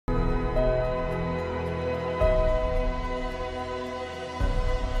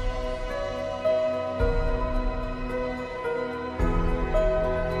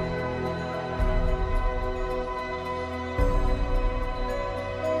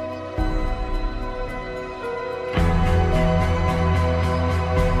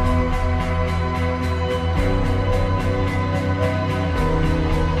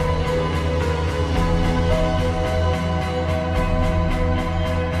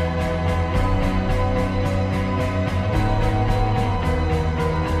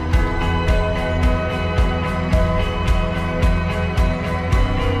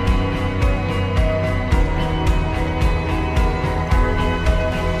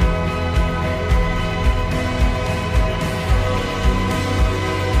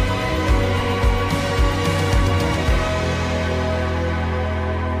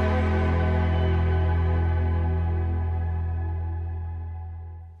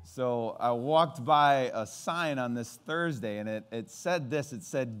So I walked by a sign on this Thursday, and it said this. It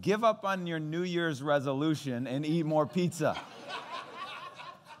said, "Give up on your New Year's resolution and eat more pizza."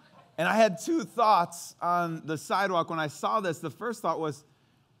 And I had two thoughts on the sidewalk when I saw this. The first thought was,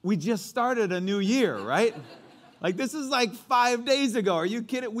 we just started a new year, right? Like, this is like 5 days ago. Are you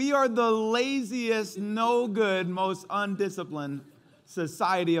kidding? We are the laziest, no good, most undisciplined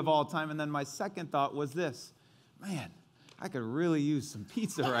society of all time. And then my second thought was this: man, I could really use some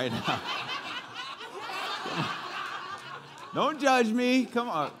pizza right now. Don't judge me. Come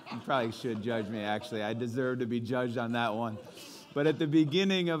on. You probably should judge me, actually. I deserve to be judged on that one. But at the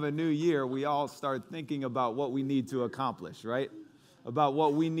beginning of a new year, we all start thinking about what we need to accomplish, right? About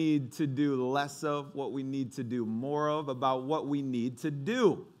what we need to do less of, what we need to do more of, about what we need to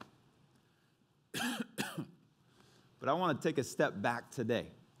do. But I want to take a step back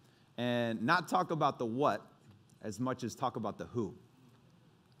today and not talk about the what as much as talk about the who.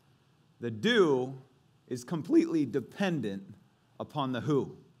 The do is completely dependent upon the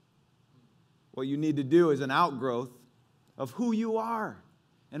who. What you need to do is an outgrowth of who you are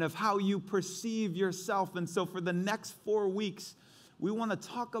and of how you perceive yourself. And so for the next 4 weeks, we want to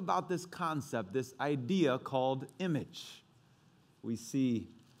talk about this concept, this idea called image. We see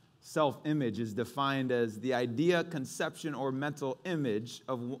self-image is defined as the idea, conception, or mental image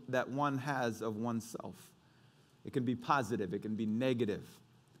that one has of oneself. It can be positive. It can be negative.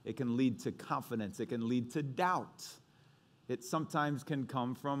 It can lead to confidence. It can lead to doubt. It sometimes can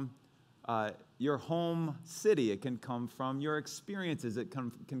come from your home city. It can come from your experiences. It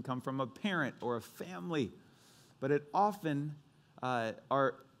can come from a parent or a family. But it often,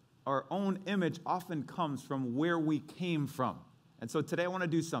 our own image often comes from where we came from. And so today I want to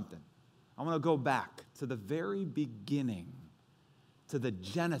do something. I want to go back to the very beginning, to the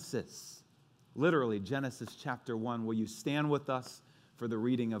Genesis, literally Genesis chapter 1. Will you stand with us for the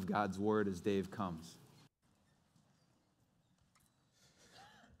reading of God's word as Dave comes?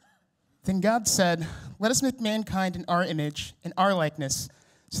 Then God said, "Let us make mankind in our image, in our likeness,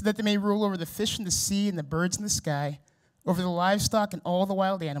 so that they may rule over the fish in the sea and the birds in the sky, over the livestock and all the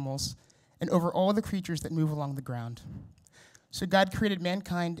wild animals, and over all the creatures that move along the ground." So God created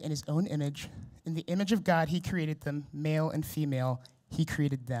mankind in his own image. In the image of God, he created them, male and female, he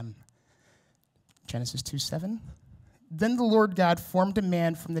created them. Genesis 2:7. Then the Lord God formed a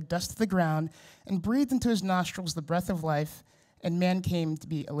man from the dust of the ground and breathed into his nostrils the breath of life, and man came to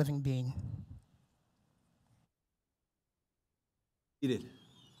be a living being.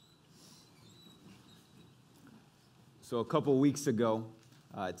 So a couple weeks ago,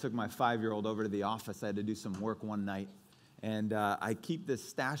 I took my 5-year-old over to the office. I had to do some work one night. And I keep this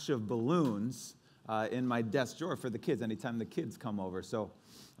stash of balloons in my desk drawer for the kids anytime the kids come over. So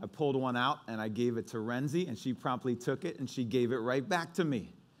I pulled one out, and I gave it to Renzi, and she promptly took it, and she gave it right back to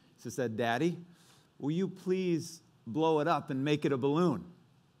me. She said, "Daddy, will you please blow it up and make it a balloon?"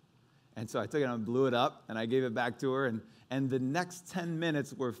 And so I took it and blew it up, and I gave it back to her. And the next 10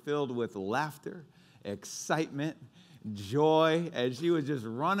 minutes were filled with laughter, excitement, joy, as she was just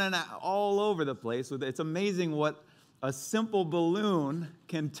running all over the place. It's amazing what a simple balloon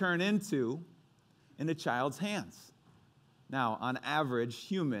can turn into in a child's hands. Now, on average,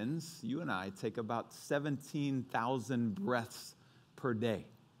 humans, you and I, take about 17,000 breaths per day.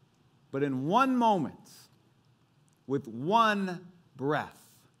 But in one moment, with one breath,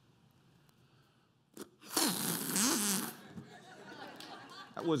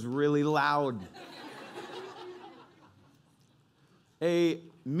 that was really loud. A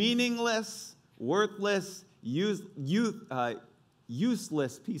meaningless, worthless,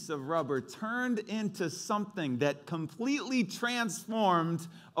 useless piece of rubber turned into something that completely transformed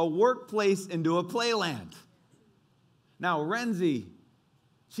a workplace into a playland. Now, Renzi,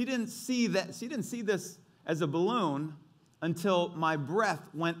 she didn't see this as a balloon until my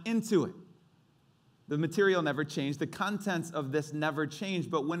breath went into it. The material never changed. The contents of this never changed.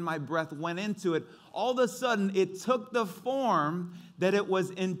 But when my breath went into it, all of a sudden it took the form that it was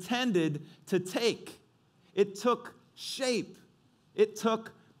intended to take. It took shape. It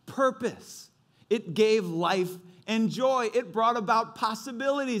took purpose. It gave life and joy. It brought about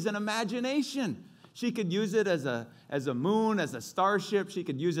possibilities and imagination. She could use it as a moon, as a starship. She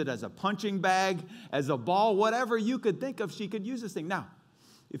could use it as a punching bag, as a ball, whatever you could think of, she could use this thing. Now,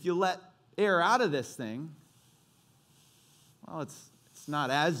 if you let air out of this thing, well, it's not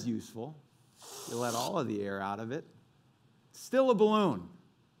as useful. You let all of the air out of it, it's still a balloon.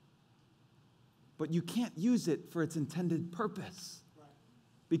 But you can't use it for its intended purpose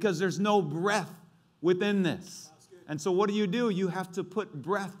because there's no breath within this. And so what do? You have to put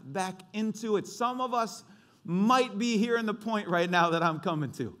breath back into it. Some of us might be hearing the point right now that I'm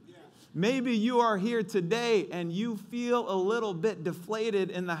coming to. Maybe you are here today and you feel a little bit deflated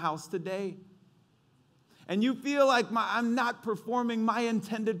in the house today. And you feel like I'm not performing my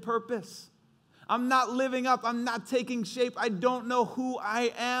intended purpose. I'm not living up. I'm not taking shape. I don't know who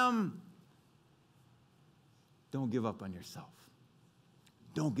I am. Don't give up on yourself.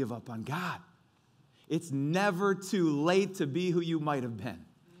 Don't give up on God. It's never too late to be who you might have been.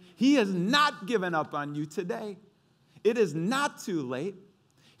 He has not given up on you today. It is not too late.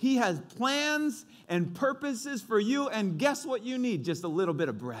 He has plans and purposes for you. And guess what you need? Just a little bit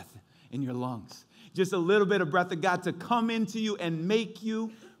of breath in your lungs. Just a little bit of breath of God to come into you and make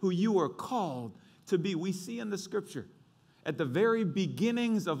you who you are called to be. We see in the scripture, at the very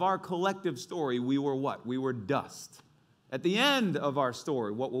beginnings of our collective story, we were what? We were dust. At the end of our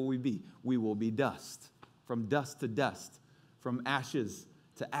story, what will we be? We will be dust. From dust to dust. From ashes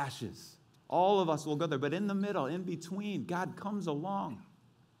to ashes. All of us will go there. But in the middle, in between, God comes along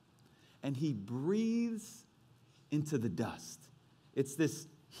and he breathes into the dust. It's this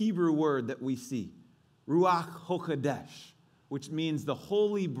Hebrew word that we see, Ruach HaKodesh, which means the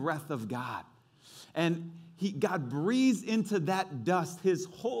holy breath of God. And God breathes into that dust his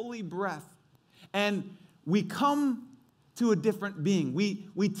holy breath. And we come to a different being.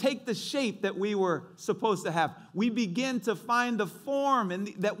 We take the shape that we were supposed to have. We begin to find the form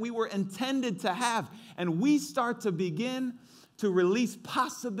that we were intended to have. And we start to begin to release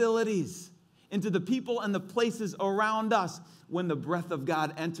possibilities into the people and the places around us when the breath of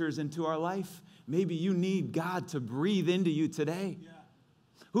God enters into our life. Maybe you need God to breathe into you today. Yeah.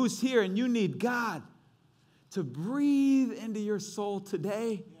 Who's here and you need God to breathe into your soul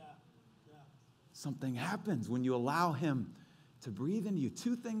today? Yeah. Yeah. Something happens when you allow him to breathe into you.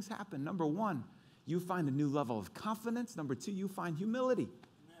 Two things happen. Number one, you find a new level of confidence. Number two, you find humility.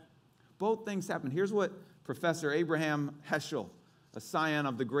 Amen. Both things happen. Here's what Professor Abraham Heschel, a scion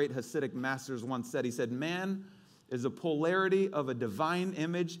of the great Hasidic masters, once said. He said, man is a polarity of a divine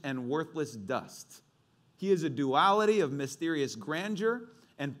image and worthless dust. He is a duality of mysterious grandeur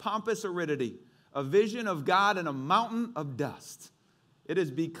and pompous aridity, a vision of God in a mountain of dust. It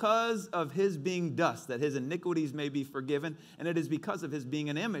is because of his being dust that his iniquities may be forgiven, and it is because of his being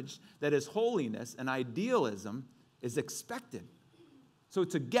an image that his holiness and idealism is expected. So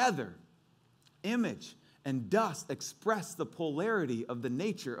together, image and dust express the polarity of the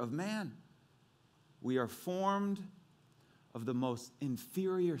nature of man. We are formed of the most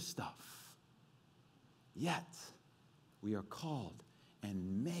inferior stuff, yet we are called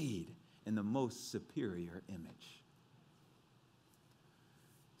and made in the most superior image.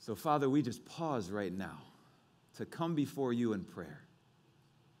 So, Father, we just pause right now to come before you in prayer.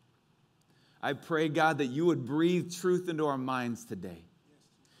 I pray, God, that you would breathe truth into our minds today.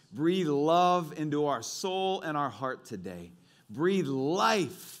 Breathe love into our soul and our heart today. Breathe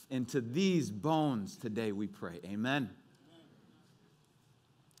life into these bones today, we pray. Amen.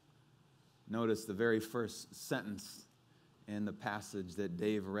 Notice the very first sentence in the passage that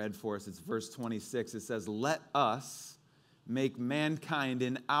Dave read for us. It's verse 26. It says, let us make mankind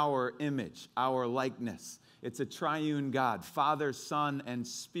in our image, our likeness. It's a triune God, Father, Son, and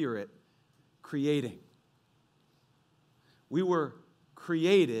Spirit creating. We were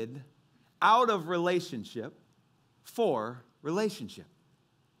created out of relationship for relationship.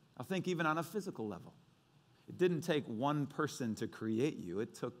 I think even on a physical level. It didn't take one person to create you.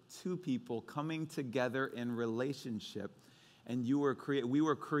 It took two people coming together in relationship. And we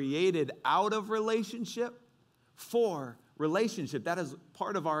were created out of relationship for relationship. That is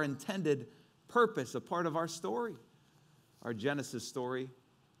part of our intended purpose, a part of our story. Our Genesis story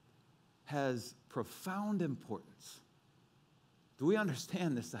has profound importance. Do we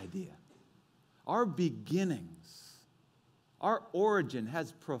understand this idea? Our beginnings, our origin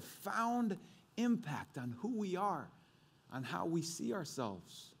has profound impact on who we are, on how we see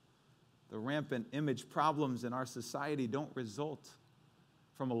ourselves. The rampant image problems in our society don't result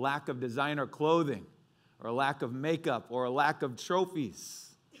from a lack of designer clothing or a lack of makeup or a lack of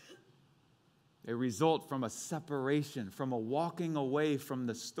trophies. They result from a separation, from a walking away from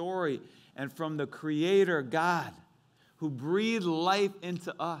the story and from the Creator God who breathed life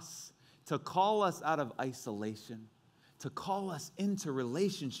into us to call us out of isolation, to call us into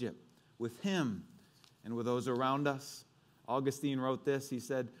relationship with Him and with those around us. Augustine wrote this. He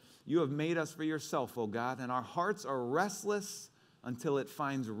said, you have made us for yourself, O God, and our hearts are restless until it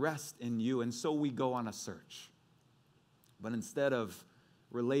finds rest in you, and so we go on a search. But instead of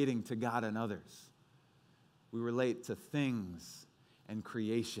relating to God and others, we relate to things and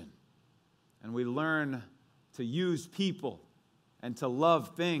creation. And we learn to use people and to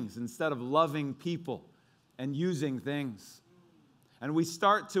love things instead of loving people. and using things. And we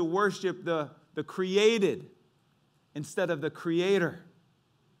start to worship the created instead of the Creator,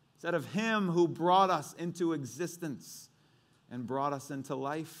 instead of Him who brought us into existence and brought us into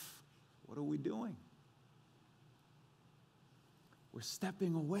life. What are we doing? We're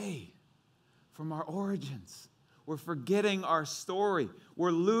stepping away from our origins. We're forgetting our story.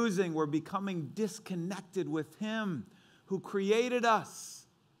 We're becoming disconnected with Him who created us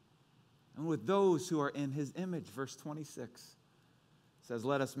and with those who are in His image. Verse 26 says,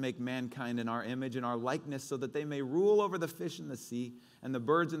 let us make mankind in our image and our likeness so that they may rule over the fish in the sea and the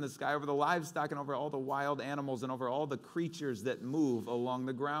birds in the sky, over the livestock and over all the wild animals and over all the creatures that move along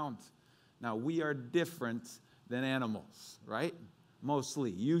the ground. Now, we are different than animals, right?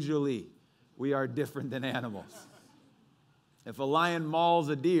 Mostly, usually, we are different than animals. If a lion mauls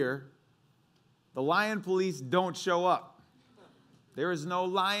a deer, the lion police don't show up. There is no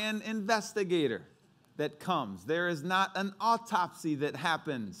lion investigator that comes. There is not an autopsy that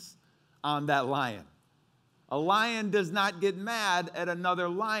happens on that lion. A lion does not get mad at another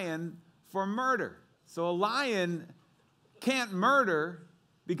lion for murder. So a lion can't murder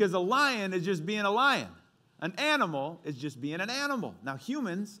because a lion is just being a lion. An animal is just being an animal. Now,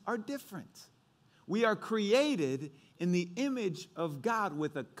 humans are different. We are created in the image of God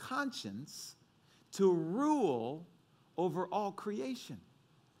with a conscience to rule over all creation.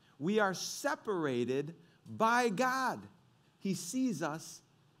 We are separated by God. He sees us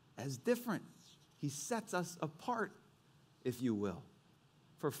as different. He sets us apart, if you will.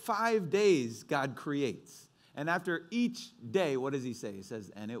 For 5 days, God creates. And after each day, what does He say? He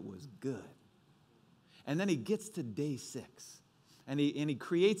says, and it was good. And then He gets to day 6. And he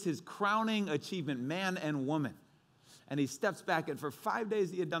creates His crowning achievement, man and woman. And He steps back, and for 5 days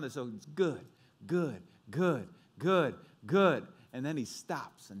He had done this. So it's good, good, good, good, good. And then He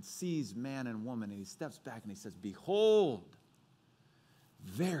stops and sees man and woman, and He steps back and He says, behold,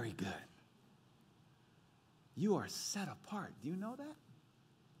 very good. You are set apart. Do you know that?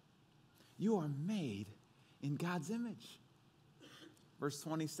 You are made in God's image. Verse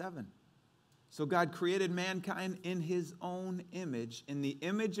 27. So God created mankind in His own image. In the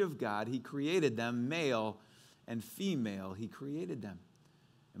image of God, He created them, male and female, He created them.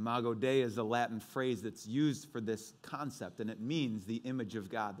 Imago Dei is a Latin phrase that's used for this concept, and it means the image of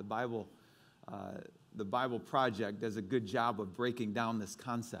God. The Bible Project does a good job of breaking down this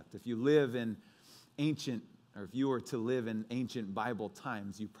concept. If you live in if you were to live in ancient Bible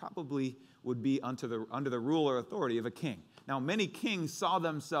times, you probably would be under the rule or authority of a king. Now, many kings saw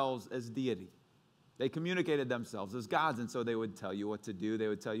themselves as deity. They communicated themselves as gods, and so they would tell you what to do. They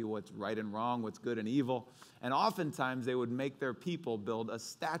would tell you what's right and wrong, what's good and evil. And oftentimes, they would make their people build a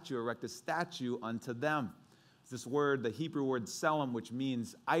statue, erect a statue unto them. It's this word, the Hebrew word selim, which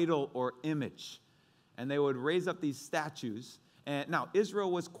means idol or image. And they would raise up these statues. And now, Israel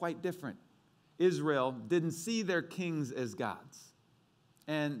was quite different. Israel didn't see their kings as gods.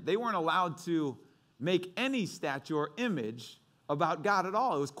 And they weren't allowed to make any statue or image about God at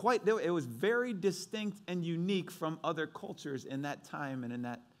all. It was very distinct and unique from other cultures in that time and in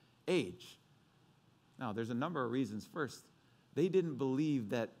that age. Now, there's a number of reasons. First, they didn't believe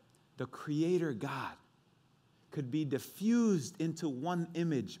that the Creator God could be diffused into one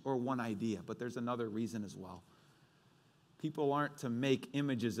image or one idea. But there's another reason as well. People aren't to make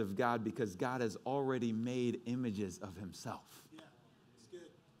images of God because God has already made images of Himself. Yeah, it's good.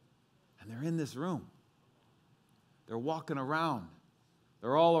 And they're in this room. They're walking around.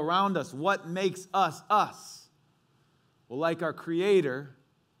 They're all around us. What makes us us? Well, like our Creator,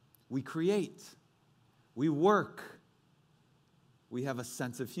 we create. We work. We have a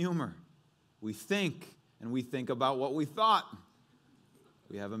sense of humor. We think, and we think about what we thought.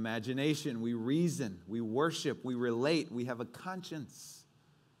 We have imagination. We reason. We worship. We relate. We have a conscience.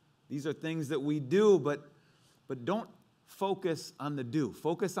 These are things that we do, but don't focus on the do.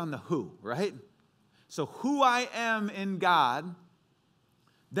 Focus on the who, right? So who I am in God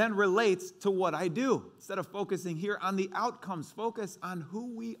then relates to what I do. Instead of focusing here on the outcomes, focus on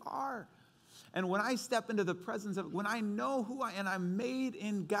who we are. And when I step into the presence of, when I know who I am, and I'm made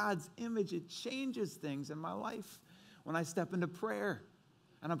in God's image, it changes things in my life. When I step into prayer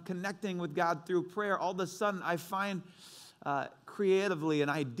and I'm connecting with God through prayer, all of a sudden I find creatively an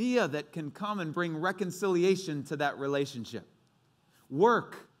idea that can come and bring reconciliation to that relationship.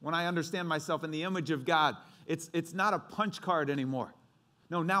 Work, when I understand myself in the image of God, it's not a punch card anymore.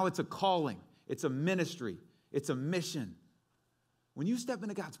 No, now it's a calling. It's a ministry. It's a mission. When you step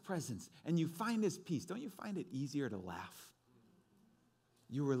into God's presence and you find His peace, don't you find it easier to laugh?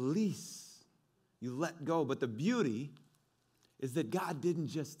 You release. You let go. But the beauty is that God didn't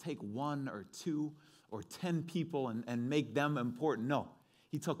just take 1 or 2 or 10 people and make them important. No,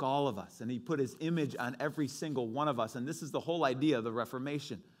 he took all of us and he put his image on every single one of us. And this is the whole idea of the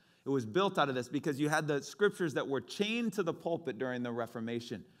Reformation. It was built out of this because you had the scriptures that were chained to the pulpit during the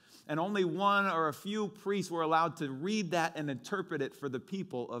Reformation. And only one or a few priests were allowed to read that and interpret it for the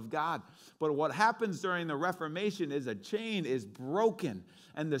people of God. But what happens during the Reformation is a chain is broken,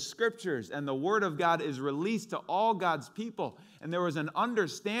 and the scriptures and the word of God is released to all God's people. And there was an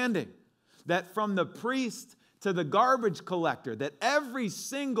understanding that from the priest to the garbage collector, that every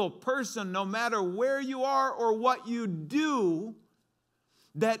single person, no matter where you are or what you do,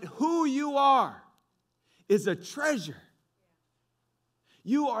 that who you are is a treasure.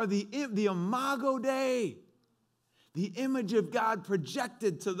 You are the imago Dei, the image of God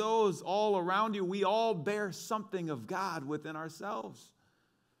projected to those all around you. We all bear something of God within ourselves.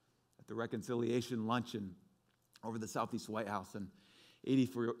 At the reconciliation luncheon over the Southeast White House, an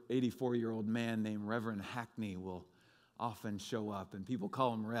 84-year-old man named Reverend Hackney will often show up, and people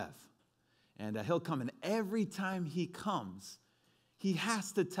call him Rev. And he'll come, and every time he comes, he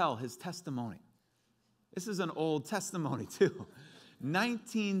has to tell his testimony. This is an old testimony, too.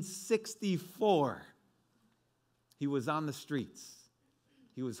 1964, he was on the streets.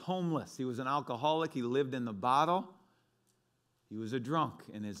 He was homeless. He was an alcoholic. He lived in the bottle. He was a drunk,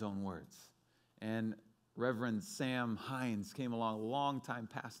 in his own words. And Reverend Sam Hines came along, a longtime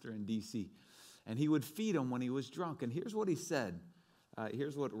pastor in D.C., and he would feed him when he was drunk. And here's what he said.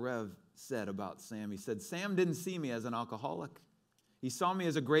 Here's what Rev said about Sam. He said, Sam didn't see me as an alcoholic. He saw me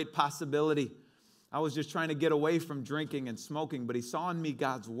as a great possibility. I was just trying to get away from drinking and smoking, but he saw in me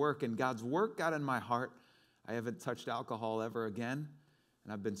God's work, and God's work got in my heart. I haven't touched alcohol ever again,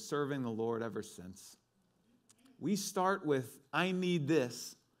 and I've been serving the Lord ever since. We start with, I need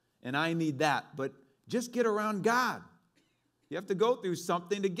this, and I need that, but just get around God. You have to go through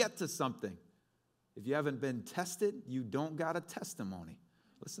something to get to something. If you haven't been tested, you don't got a testimony.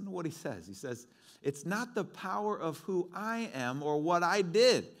 Listen to what he says. He says, it's not the power of who I am or what I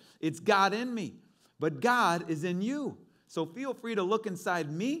did. It's God in me. But God is in you. So feel free to look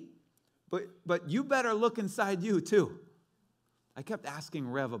inside me, but you better look inside you too. I kept asking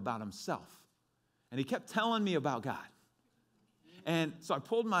Rev about himself, and he kept telling me about God. And so I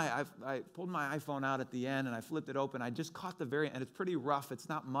pulled my iPhone out at the end, and I flipped it open. I just caught the very end. It's pretty rough. It's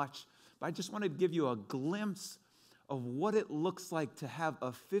not much, but I just wanted to give you a glimpse of what it looks like to have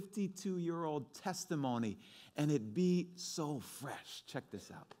a 52-year-old testimony and it be so fresh. Check this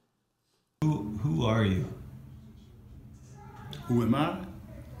out. Who are you? Who am I?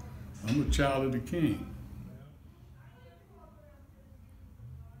 I'm a child of the King.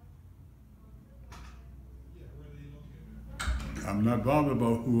 I'm not bothered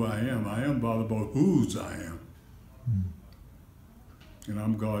about who I am. I am bothered about whose I am. And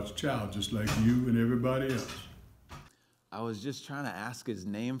I'm God's child, just like you and everybody else. I was just trying to ask his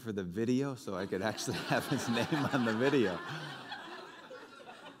name for the video so I could actually have his name on the video.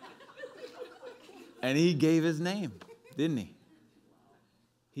 And he gave his name, didn't he?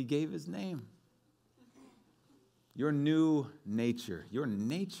 He gave his name. Your new nature, your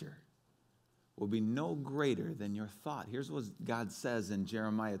nature will be no greater than your thought. Here's what God says in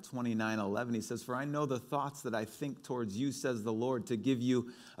Jeremiah 29:11. He says, for I know the thoughts that I think towards you, says the Lord, to give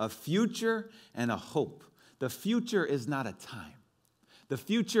you a future and a hope. The future is not a time. The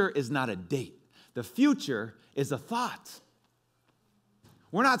future is not a date. The future is a thought.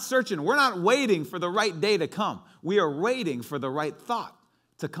 We're not searching. We're not waiting for the right day to come. We are waiting for the right thought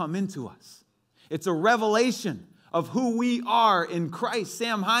to come into us. It's a revelation of who we are in Christ.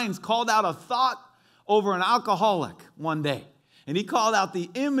 Sam Hines called out a thought over an alcoholic one day. And he called out the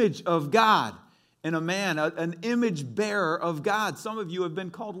image of God in a man, an image bearer of God. Some of you have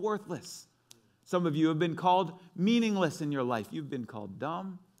been called worthless. Some of you have been called meaningless in your life. You've been called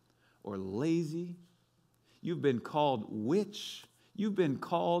dumb or lazy. You've been called witch. You've been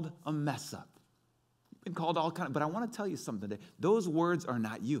called a mess up. You've been called all kinds of, but I want to tell you something today. Those words are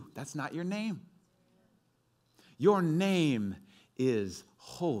not you. That's not your name. Your name is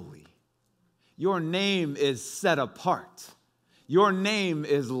holy. Your name is set apart. Your name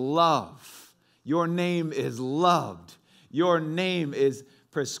is love. Your name is loved. Your name is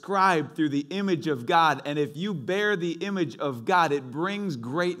prescribed through the image of God. And if you bear the image of God, it brings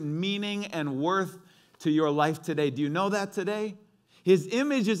great meaning and worth to your life today. Do you know that today? His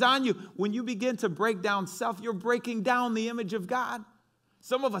image is on you. When you begin to break down self, you're breaking down the image of God.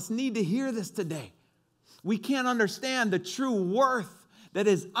 Some of us need to hear this today. We can't understand the true worth that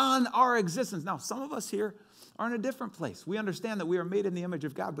is on our existence. Now, some of us here are in a different place. We understand that we are made in the image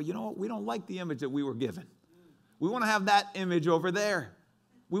of God, but you know what? We don't like the image that we were given. We want to have that image over there.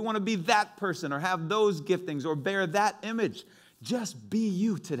 We want to be that person or have those giftings or bear that image. Just be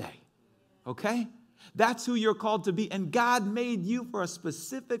you today, okay? That's who you're called to be. And God made you for a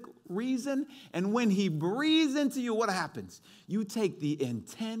specific reason. And when he breathes into you, what happens? You take the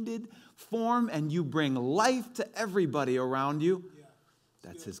intended form and you bring life to everybody around you.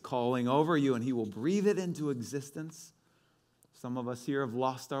 That's his calling over you, and he will breathe it into existence. Some of us here have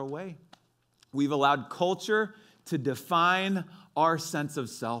lost our way. We've allowed culture to define our sense of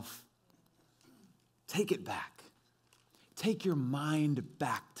self. Take it back. Take your mind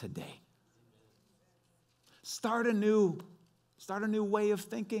back today. Start a new way of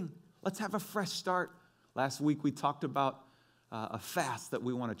thinking. Let's have a fresh start. Last week we talked about a fast that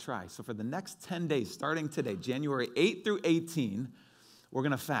we want to try. So for the next 10 days, starting today, January 8 through 18, we're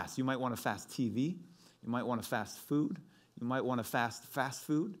going to fast. You might want to fast TV. You might want to fast food. You might want to fast fast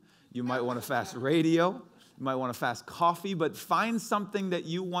food. You might want to fast radio. You might want to fast coffee. But find something that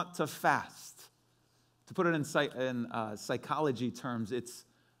you want to fast. To put it in psychology terms, it's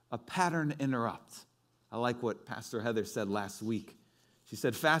a pattern interrupt. I like what Pastor Heather said last week. She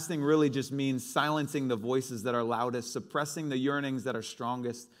said, fasting really just means silencing the voices that are loudest, suppressing the yearnings that are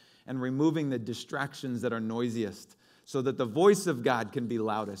strongest, and removing the distractions that are noisiest, so that the voice of God can be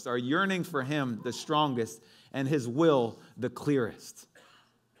loudest, our yearning for him the strongest, and his will the clearest.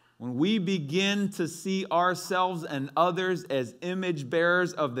 When we begin to see ourselves and others as image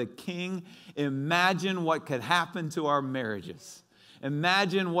bearers of the King, imagine what could happen to our marriages.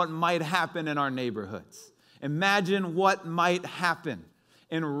 Imagine what might happen in our neighborhoods. Imagine what might happen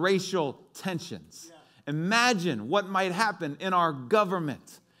in racial tensions. Imagine what might happen in our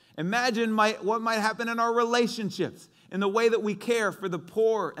government. Imagine what might happen in our relationships, in the way that we care for the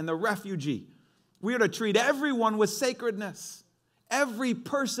poor and the refugee. We are to treat everyone with sacredness. Every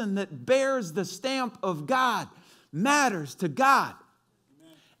person that bears the stamp of God matters to God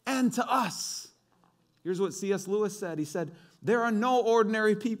and to us. Here's what C.S. Lewis said. He said, there are no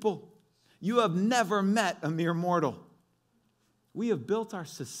ordinary people. You have never met a mere mortal. We have built our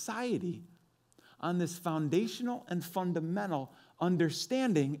society on this foundational and fundamental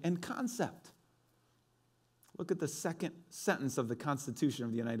understanding and concept. Look at the second sentence of the Constitution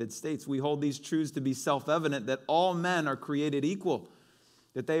of the United States. We hold these truths to be self-evident, that all men are created equal,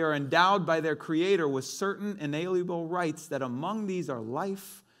 that they are endowed by their Creator with certain inalienable rights, that among these are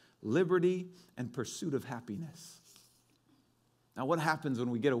life, liberty, and pursuit of happiness. Now, what happens when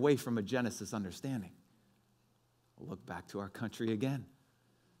we get away from a Genesis understanding? We'll look back to our country again.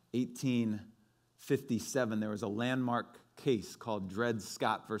 1857, there was a landmark case called Dred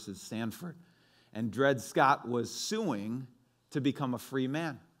Scott versus Sanford. And Dred Scott was suing to become a free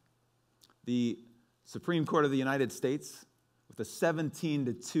man. The Supreme Court of the United States, with a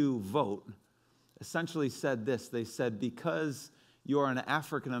 17-2 vote, essentially said this. They said, because you are an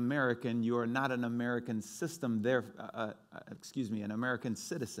African American, you are not an American system, an American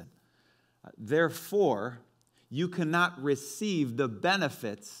citizen. Therefore, you cannot receive the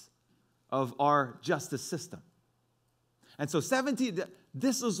benefits of our justice system. And so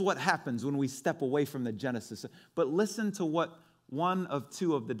this is what happens when we step away from the Genesis. But listen to what one of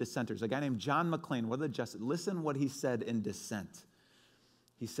two of the dissenters, a guy named John McLean, one of the justices, listen what he said in dissent.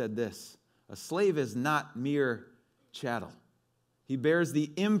 He said this, a slave is not mere chattel. He bears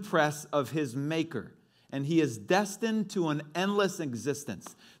the impress of his maker, and he is destined to an endless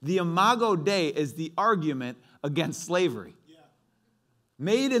existence. The Imago Dei is the argument against slavery.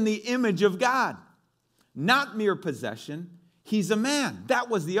 Made in the image of God, not mere possession. He's a man. That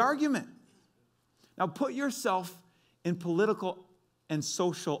was the argument. Now put yourself in political and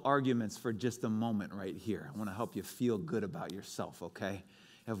social arguments for just a moment right here. I want to help you feel good about yourself, okay?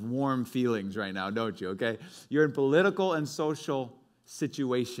 Have warm feelings right now, don't you, okay? You're in political and social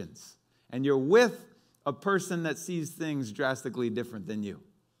situations, and you're with a person that sees things drastically different than you.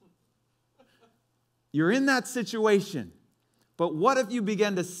 You're in that situation, but what if you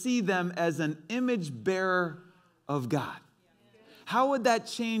began to see them as an image bearer of God? How would that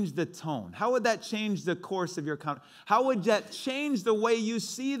change the tone? How would that change the course of your conversation? How would that change the way you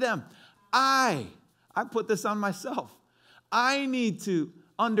see them? I put this on myself. I need to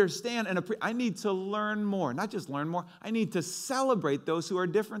understand and I need to learn more. Not just learn more. I need to celebrate those who are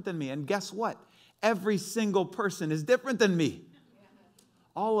different than me. And guess what? Every single person is different than me.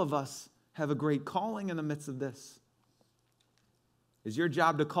 All of us have a great calling in the midst of this. Is your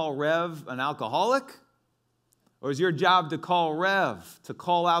job to call Rev an alcoholic? Or is your job to call Rev, to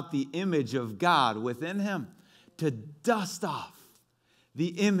call out the image of God within him, to dust off the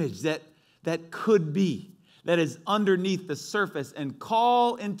image that could be, that is underneath the surface, and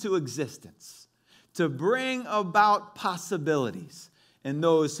call into existence, to bring about possibilities and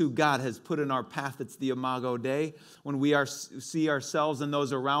those who God has put in our path. It's the Imago Dei. When we see ourselves and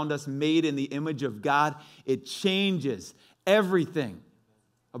those around us made in the image of God, it changes everything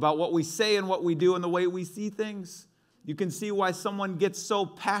about what we say and what we do and the way we see things. You can see why someone gets so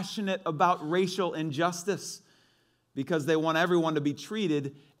passionate about racial injustice, because they want everyone to be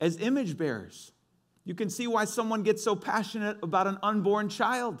treated as image bearers. You can see why someone gets so passionate about an unborn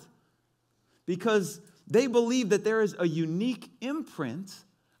child, because they believe that there is a unique imprint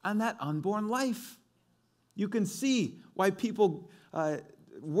on that unborn life. You can see why people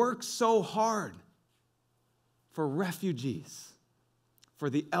work so hard for refugees, for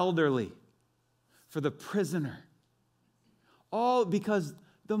the elderly, for the prisoner. All because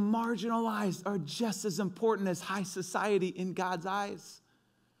the marginalized are just as important as high society in God's eyes.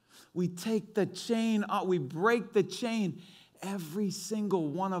 We take the chain out, we break the chain. Every single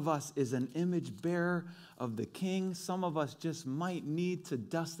one of us is an image bearer of the King. Some of us just might need to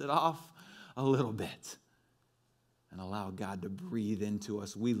dust it off a little bit and allow God to breathe into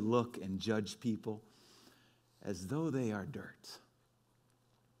us. We look and judge people as though they are dirt.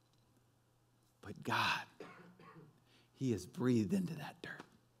 But God, He has breathed into that dirt.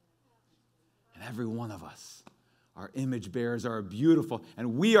 And every one of us, our image bearers, are beautiful.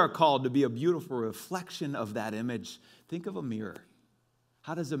 And we are called to be a beautiful reflection of that image. Think of a mirror.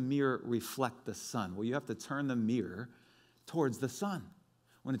 How does a mirror reflect the sun? Well, you have to turn the mirror towards the sun.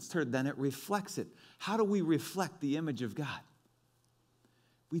 When it's turned, then it reflects it. How do we reflect the image of God?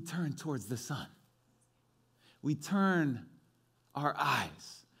 We turn towards the sun. We turn our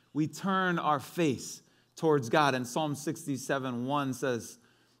eyes. We turn our face towards God. And Psalm 67:1 says,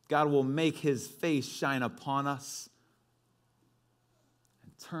 God will make His face shine upon us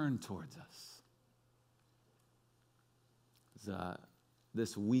and turn towards us.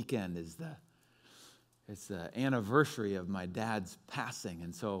 This weekend is the anniversary of my dad's passing.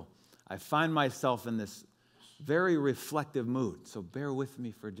 And so I find myself in this very reflective mood. So bear with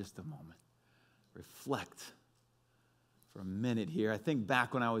me for just a moment. Reflect for a minute here. I think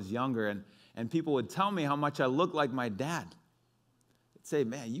back when I was younger, and people would tell me how much I looked like my dad. They'd say,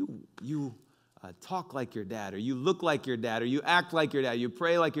 man, you talk like your dad, or you look like your dad, or you act like your dad, you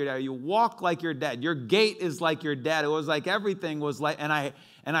pray like your dad, or you walk like your dad, your gait is like your dad. It was like everything was like, and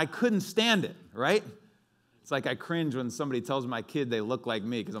I couldn't stand it, right? It's like I cringe when somebody tells my kid they look like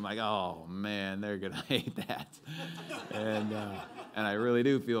me, because I'm like, oh man, they're gonna hate that. And I really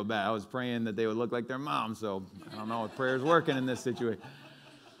do feel bad. I was praying that they would look like their mom, so I don't know if prayer's working in this situation.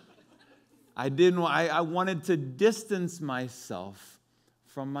 I wanted to distance myself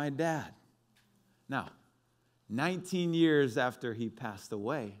from my dad. Now, 19 years after he passed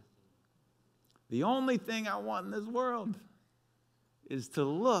away, the only thing I want in this world is to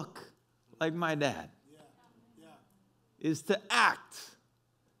look like my dad, is to act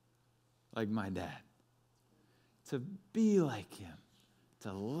like my dad, to be like him,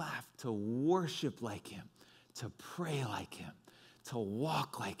 to laugh, to worship like him, to pray like him, to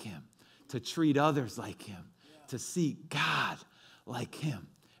walk like him, to treat others like him, to seek God like him.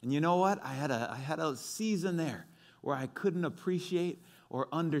 And you know what? I had a season there where I couldn't appreciate or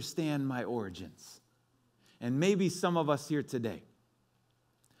understand my origins. And maybe some of us here today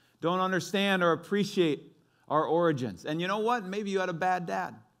don't understand or appreciate our origins. And you know what? Maybe you had a bad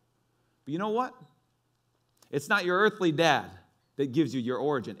dad. But you know what? It's not your earthly dad that gives you your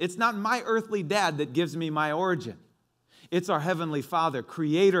origin. It's not my earthly dad that gives me my origin. It's our Heavenly Father,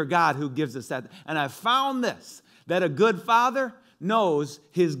 Creator God, who gives us that. And I found this, that a good father knows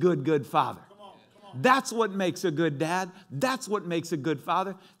his good father. Come on. That's what makes a good dad. That's what makes a good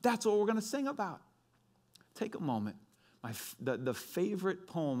father. That's what we're going to sing about. Take a moment. The favorite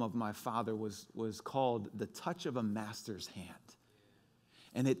poem of my father was called The Touch of a Master's Hand.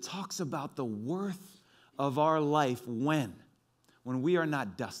 And it talks about the worth of our life when we are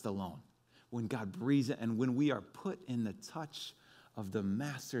not dust alone, when God breathes it, and when we are put in the touch of the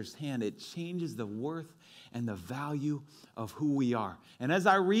Master's hand. It changes the worth and the value of who we are. And as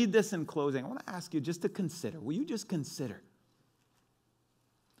I read this in closing, I want to ask you just to consider. Will you just consider?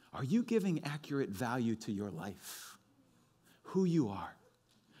 Are you giving accurate value to your life? Who you are?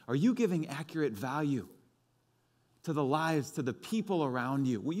 Are you giving accurate value to the lives, to the people around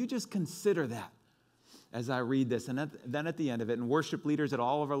you? Will you just consider that as I read this? And then at the end of it, and worship leaders at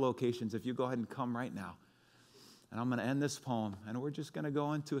all of our locations, if you go ahead and come right now. And I'm going to end this poem, and we're just going to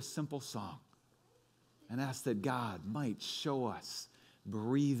go into a simple song and ask that God might show us,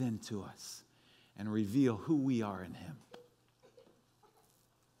 breathe into us, and reveal who we are in Him.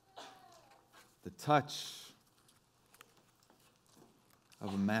 The touch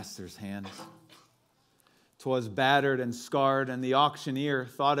of a master's hand. 'Twas battered and scarred, and the auctioneer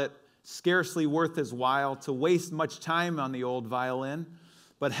thought it scarcely worth his while to waste much time on the old violin,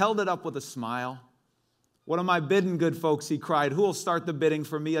 but held it up with a smile. "What am I bidding, good folks?" he cried. "Who'll start the bidding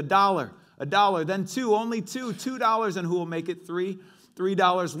for me? $1, $1, then $2, only $2, and who'll make it $3?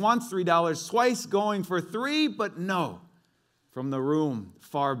 $3 once, $3 twice, going for $3, but no." From the room,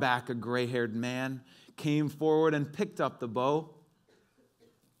 far back, a gray-haired man came forward and picked up the bow.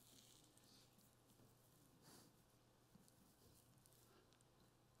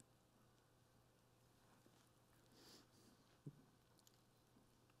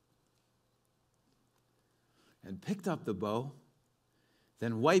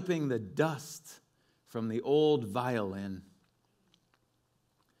 Then wiping the dust from the old violin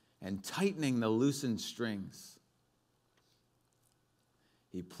and tightening the loosened strings,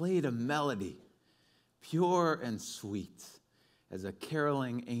 he played a melody pure and sweet as a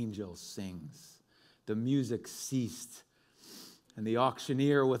caroling angel sings. The music ceased, and the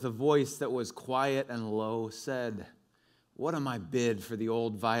auctioneer, with a voice that was quiet and low, said, "What am I bid for the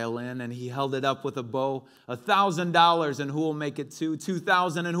old violin?" And he held it up with a bow. $1,000, and who will make it $2?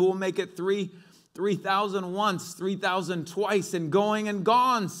 $2,000, and who will make it $3? $3,000 once, $3,000 twice, and going and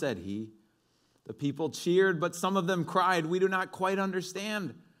gone, said he. The people cheered, but some of them cried, "We do not quite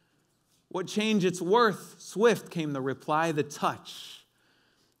understand what change it's worth." Swift came the reply, the touch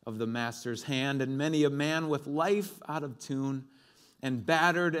of the master's hand, and many a man with life out of tune and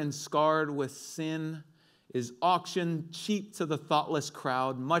battered and scarred with sin is auctioned cheap to the thoughtless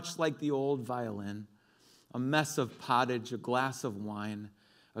crowd, much like the old violin. A mess of pottage, a glass of wine,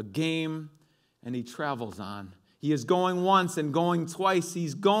 a game, and he travels on. He is going once and going twice.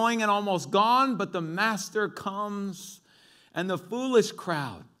 He's going and almost gone, but the master comes, and the foolish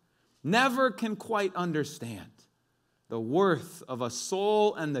crowd never can quite understand the worth of a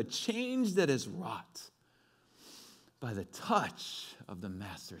soul and the change that is wrought by the touch of the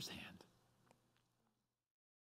master's hand.